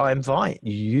 So I invite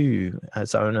you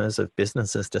as owners of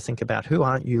businesses to think about who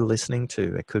aren't you listening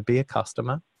to? It could be a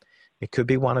customer. It could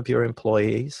be one of your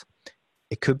employees.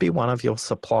 It could be one of your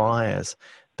suppliers.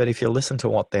 But if you listen to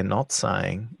what they're not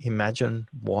saying, imagine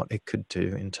what it could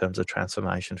do in terms of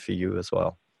transformation for you as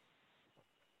well.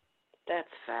 That's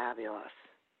fabulous.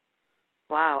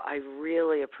 Wow, I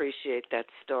really appreciate that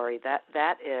story.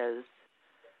 That is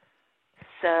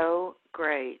so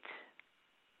great.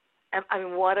 I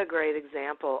mean, what a great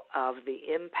example of the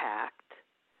impact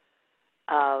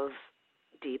of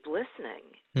deep listening.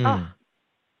 Oh,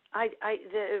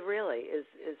 it really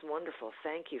is wonderful.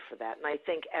 Thank you for that. And I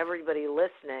think everybody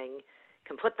listening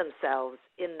can put themselves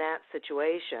in that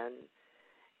situation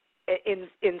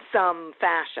in some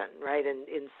fashion, right?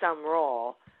 In some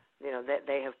role, that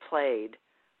they have played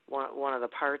one of the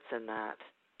parts in that.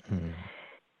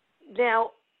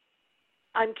 Now,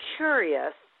 I'm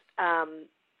curious,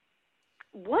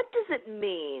 what does it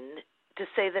mean to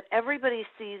say that everybody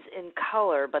sees in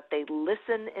color, but they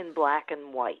listen in black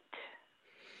and white?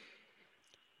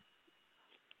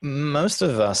 Most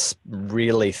of us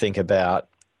really think about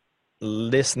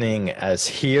listening as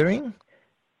hearing.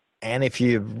 And if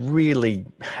you really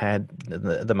had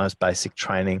the most basic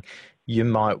training, you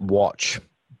might watch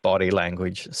body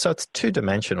language. So it's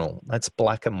two-dimensional. That's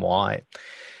black and white.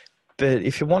 But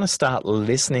if you want to start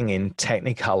listening in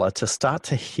Technicolor, to start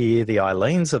to hear the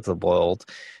Eileens of the world,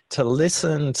 to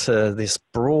listen to this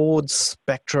broad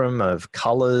spectrum of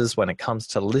colors when it comes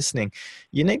to listening,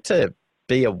 you need to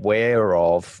be aware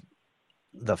of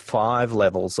the 5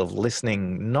 levels of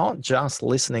listening, not just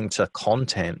listening to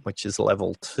content, which is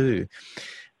level 2.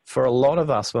 For a lot of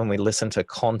us, when we listen to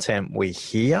content, we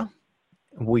hear,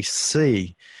 we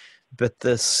see, but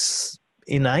this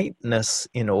innateness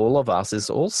in all of us is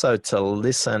also to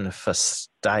listen for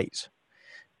state,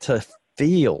 to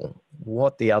feel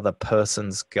what the other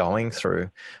person's going through.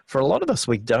 For a lot of us,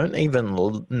 we don't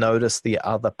even notice the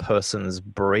other person's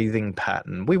breathing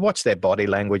pattern. We watch their body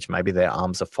language. Maybe their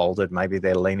arms are folded. Maybe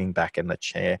they're leaning back in the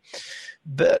chair.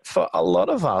 But for a lot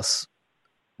of us,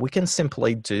 we can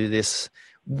simply do this.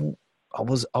 I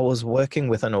was working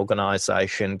with an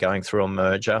organization going through a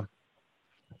merger.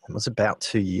 It was about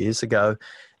 2 years ago.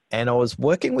 And I was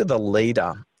working with a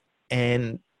leader,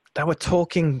 and they were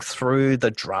talking through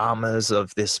the dramas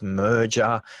of this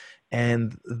merger,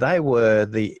 and they were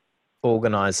the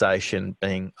organization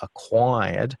being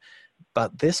acquired,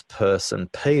 but this person,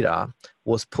 Peter,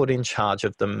 was put in charge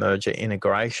of the merger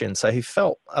integration. So he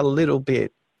felt a little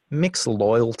bit mixed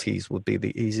loyalties would be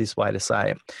the easiest way to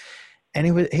say it. And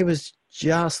he was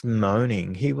just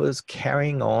moaning. He was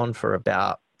carrying on for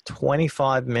about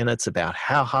 25 minutes about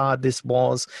how hard this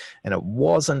was and it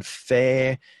wasn't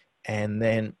fair. And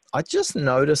then I just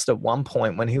noticed at one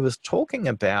point when he was talking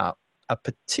about a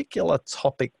particular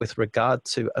topic with regard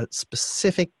to a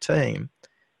specific team,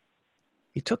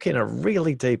 he took in a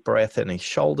really deep breath and his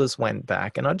shoulders went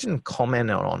back, and I didn't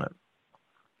comment on it.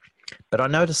 But I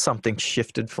noticed something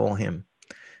shifted for him.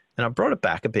 And I brought it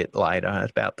back a bit later,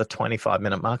 at about the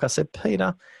 25-minute mark. I said,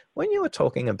 Peter, when you were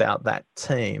talking about that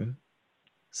team,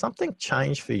 something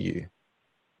changed for you.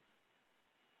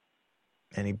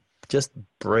 And he just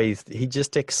breathed. He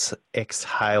just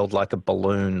exhaled like a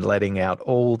balloon, letting out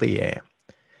all the air.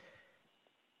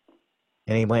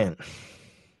 And he went,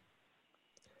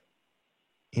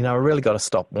 I really got to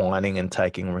stop whining and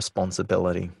taking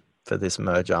responsibility for this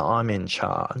merger. I'm in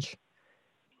charge.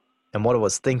 And what I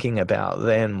was thinking about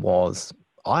then was,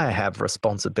 I have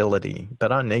responsibility,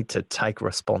 but I need to take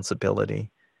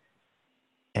responsibility.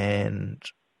 And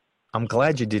I'm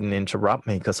glad you didn't interrupt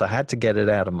me, because I had to get it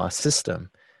out of my system.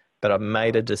 But I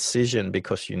made a decision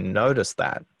because you noticed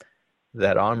that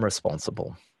I'm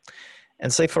responsible.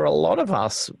 And see, for a lot of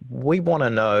us, we want to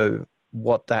know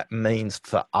what that means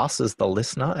for us as the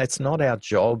listener. It's not our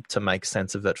job to make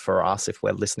sense of it for us if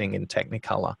we're listening in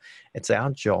Technicolor. It's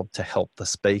our job to help the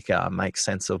speaker make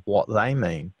sense of what they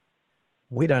mean.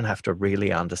 We don't have to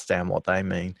really understand what they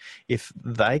mean. If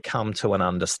they come to an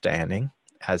understanding,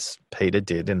 as Peter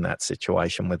did in that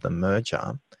situation with the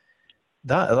merger,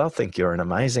 they'll think you're an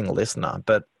amazing listener.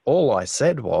 But all I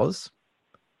said was,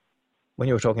 when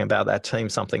you were talking about that team,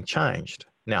 something changed.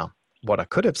 Now, what I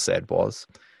could have said was,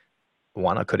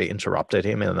 one, I could have interrupted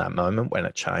him in that moment when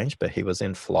it changed, but he was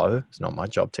in flow. It's not my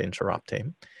job to interrupt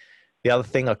him. The other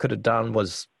thing I could have done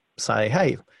was say,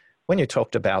 hey, when you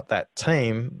talked about that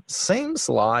team, seems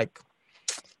like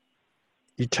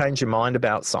you changed your mind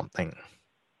about something.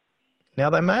 Now,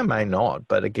 they may or may not,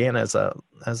 but again, as a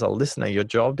listener, your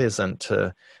job isn't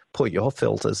to put your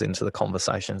filters into the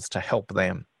conversations, to help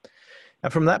them.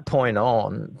 And from that point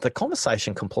on, the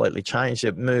conversation completely changed.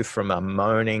 It moved from a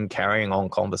moaning, carrying on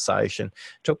conversation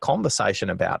to a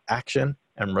conversation about action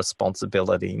and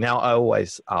responsibility. Now, I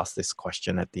always ask this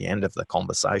question at the end of the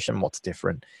conversation: what's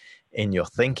different in your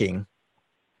thinking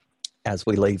as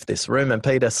we leave this room? And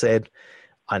Peter said,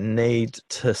 I need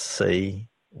to see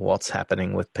what's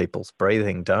happening with people's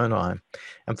breathing, don't I?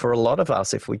 And for a lot of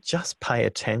us, if we just pay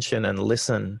attention and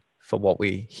listen for what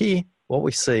we hear, what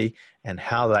we see, and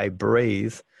how they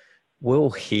breathe,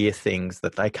 we'll hear things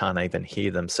that they can't even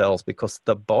hear themselves, because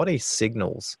the body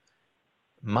signals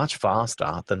much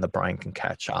faster than the brain can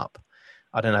catch up.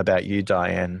 I don't know about you,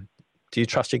 Diane. Do you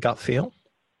trust your gut feel?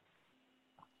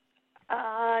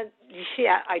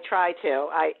 Yeah, I try to.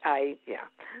 Yeah.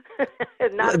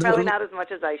 Probably not as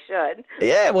much as I should.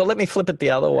 Yeah, well, let me flip it the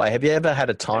other way. Have you ever had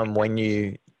a time when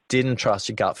you didn't trust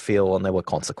your gut feel and there were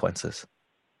consequences?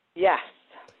 Yes.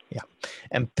 Yeah.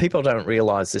 And people don't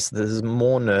realize this. There's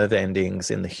more nerve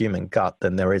endings in the human gut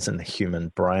than there is in the human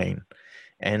brain.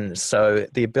 And so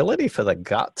the ability for the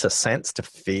gut to sense, to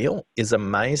feel, is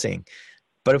amazing.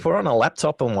 But if we're on a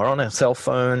laptop and we're on a cell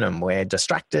phone and we're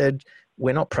distracted,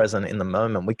 we're not present in the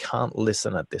moment. We can't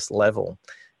listen at this level.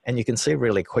 And you can see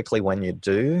really quickly when you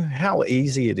do how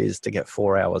easy it is to get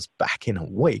 4 hours back in a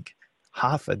week,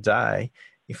 half a day,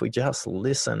 if we just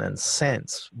listen and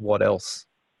sense what else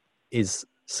is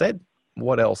said,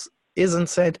 what else isn't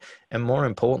said, and more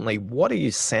importantly, what are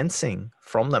you sensing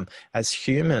from them? As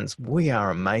humans, we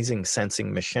are amazing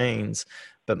sensing machines,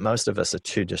 but most of us are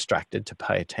too distracted to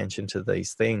pay attention to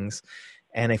these things.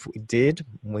 And if we did,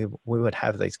 we would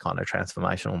have these kind of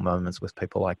transformational moments with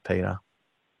people like Peter.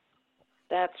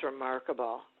 That's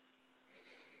remarkable.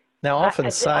 Now, I often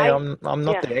say I'm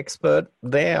not the expert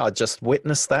there. I just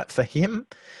witnessed that for him.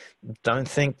 Don't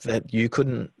think that you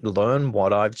couldn't learn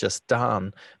what I've just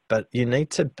done, but you need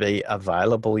to be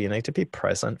available. You need to be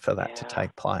present for that to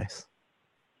take place.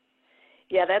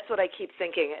 Yeah, that's what I keep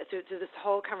thinking. So this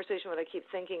whole conversation, what I keep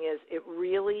thinking is it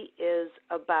really is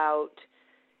about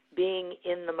being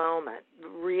in the moment,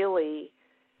 really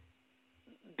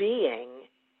being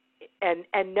and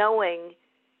knowing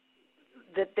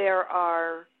that there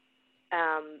are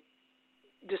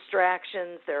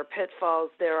distractions, there are pitfalls,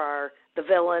 there are the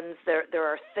villains, there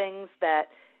are things that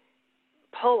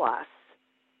pull us,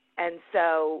 and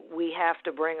so we have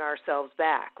to bring ourselves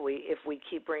back. If we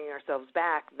keep bringing ourselves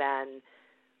back, then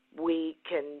we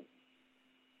can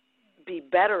be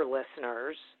better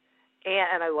listeners.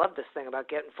 And I love this thing about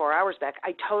getting 4 hours back.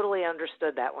 I totally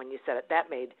understood that when you said it. That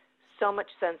made so much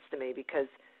sense to me, because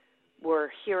we're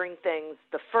hearing things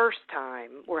the first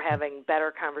time. We're having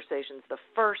better conversations the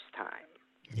first time.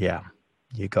 Yeah,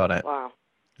 you got it. Wow.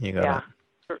 You got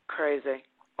it. Crazy.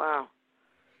 Wow.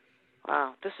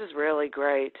 This is really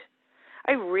great.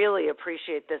 I really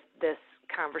appreciate this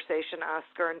conversation,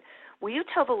 Oscar. And will you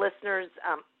tell the listeners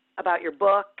about your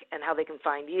book and how they can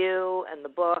find you and the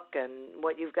book and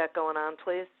what you've got going on,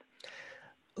 please?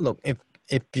 Look,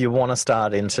 if you want to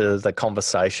start into the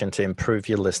conversation to improve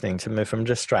your listening, to move from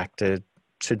distracted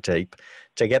to deep,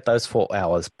 to get those 4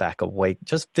 hours back a week,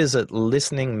 just visit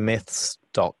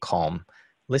listeningmyths.com.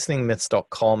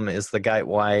 Listeningmyths.com is the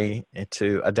gateway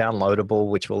to a downloadable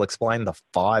which will explain the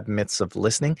 5 myths of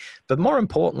listening. But more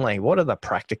importantly, what are the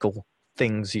practical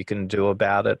things you can do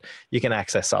about it? You can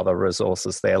access other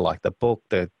resources there like the book,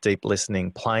 the Deep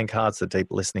Listening playing cards, the Deep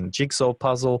Listening jigsaw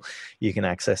puzzle. You can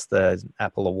access the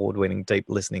Apple award-winning Deep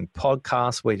Listening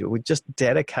podcast. We're just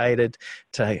dedicated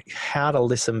to how to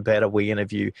listen better. We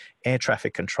interview air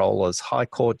traffic controllers, high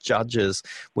court judges.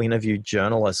 We interview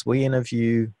journalists. We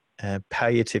interview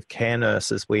palliative care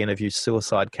nurses. We interview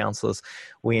suicide counselors.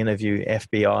 We interview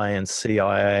FBI and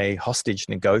CIA hostage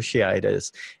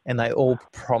negotiators, and they all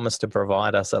promise to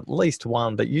provide us at least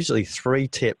 1, but usually 3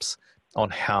 tips on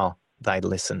how they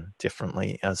listen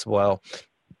differently as well.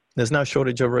 There's no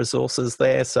shortage of resources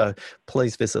there, so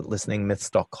please visit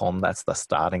listeningmyths.com. That's the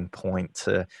starting point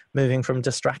to moving from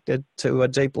distracted to a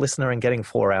deep listener and getting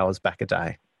 4 hours back a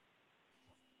day.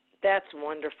 That's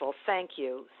wonderful. Thank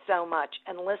you so much.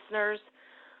 And listeners,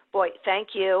 boy,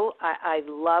 thank you. I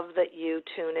love that you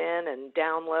tune in and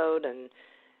download and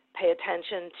pay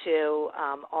attention to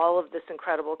all of this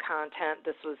incredible content.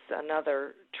 This was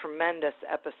another tremendous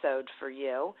episode for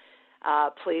you.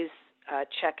 Please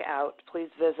please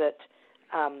visit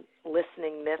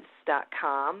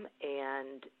listeningmyths.com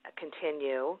and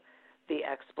continue the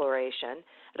exploration.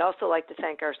 I'd also like to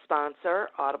thank our sponsor,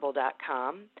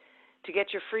 audible.com. To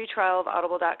get your free trial of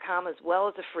audible.com as well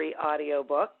as a free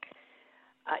audiobook,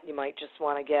 you might just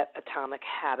want to get Atomic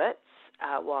Habits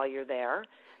while you're there.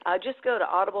 Just go to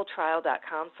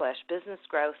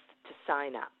audibletrial.com/businessgrowth to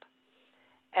sign up.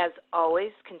 As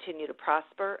always, continue to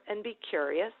prosper and be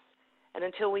curious. And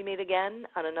until we meet again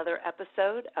on another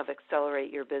episode of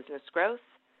Accelerate Your Business Growth,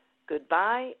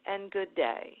 goodbye and good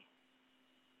day.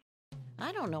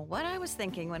 I don't know what I was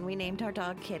thinking when we named our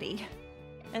dog Kitty.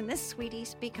 And this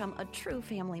sweetie's become a true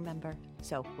family member.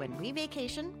 So when we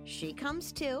vacation, she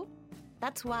comes too.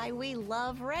 That's why we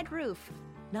love Red Roof.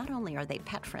 Not only are they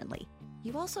pet friendly,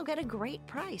 you also get a great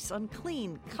price on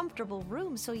clean, comfortable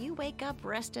rooms so you wake up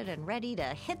rested and ready to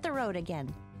hit the road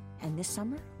again. And this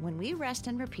summer, when we rest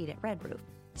and repeat at Red Roof,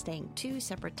 staying 2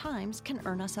 separate times can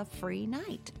earn us a free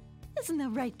night. Isn't that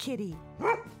right, Kitty?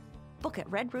 Book at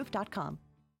redroof.com.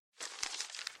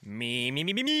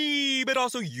 Me, but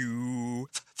also you.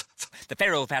 The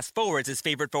Pharaoh fast forwards his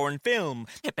favorite foreign film,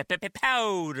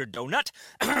 Powder Donut.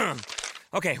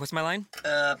 Okay, what's my line?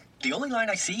 The only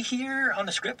line I see here on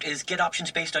the script is get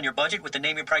options based on your budget with the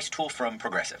Name Your Price tool from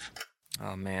Progressive.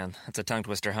 Oh man, that's a tongue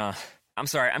twister, huh? I'm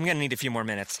sorry, I'm gonna need a few more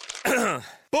minutes.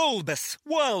 Bulbous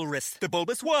Walrus, the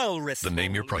Bulbous Walrus. The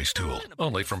Name Your Price tool,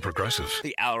 only from Progressive.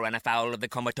 The owl ran afoul of the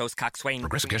comatose coxswain.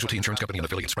 Progressive Casualty Insurance Company and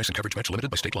affiliates. Price and coverage match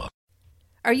limited by state law.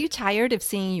 Are you tired of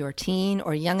seeing your teen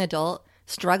or young adult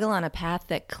struggle on a path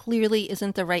that clearly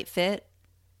isn't the right fit?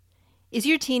 Is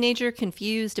your teenager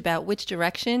confused about which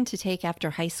direction to take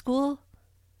after high school?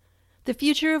 The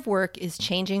future of work is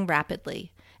changing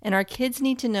rapidly, and our kids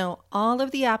need to know all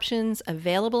of the options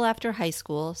available after high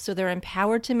school so they're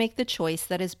empowered to make the choice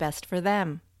that is best for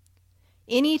them.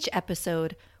 In each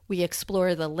episode, we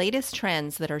explore the latest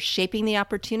trends that are shaping the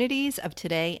opportunities of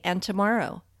today and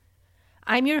tomorrow.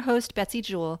 I'm your host, Betsy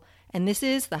Jewell, and this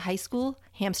is the High School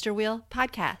Hamster Wheel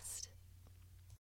Podcast.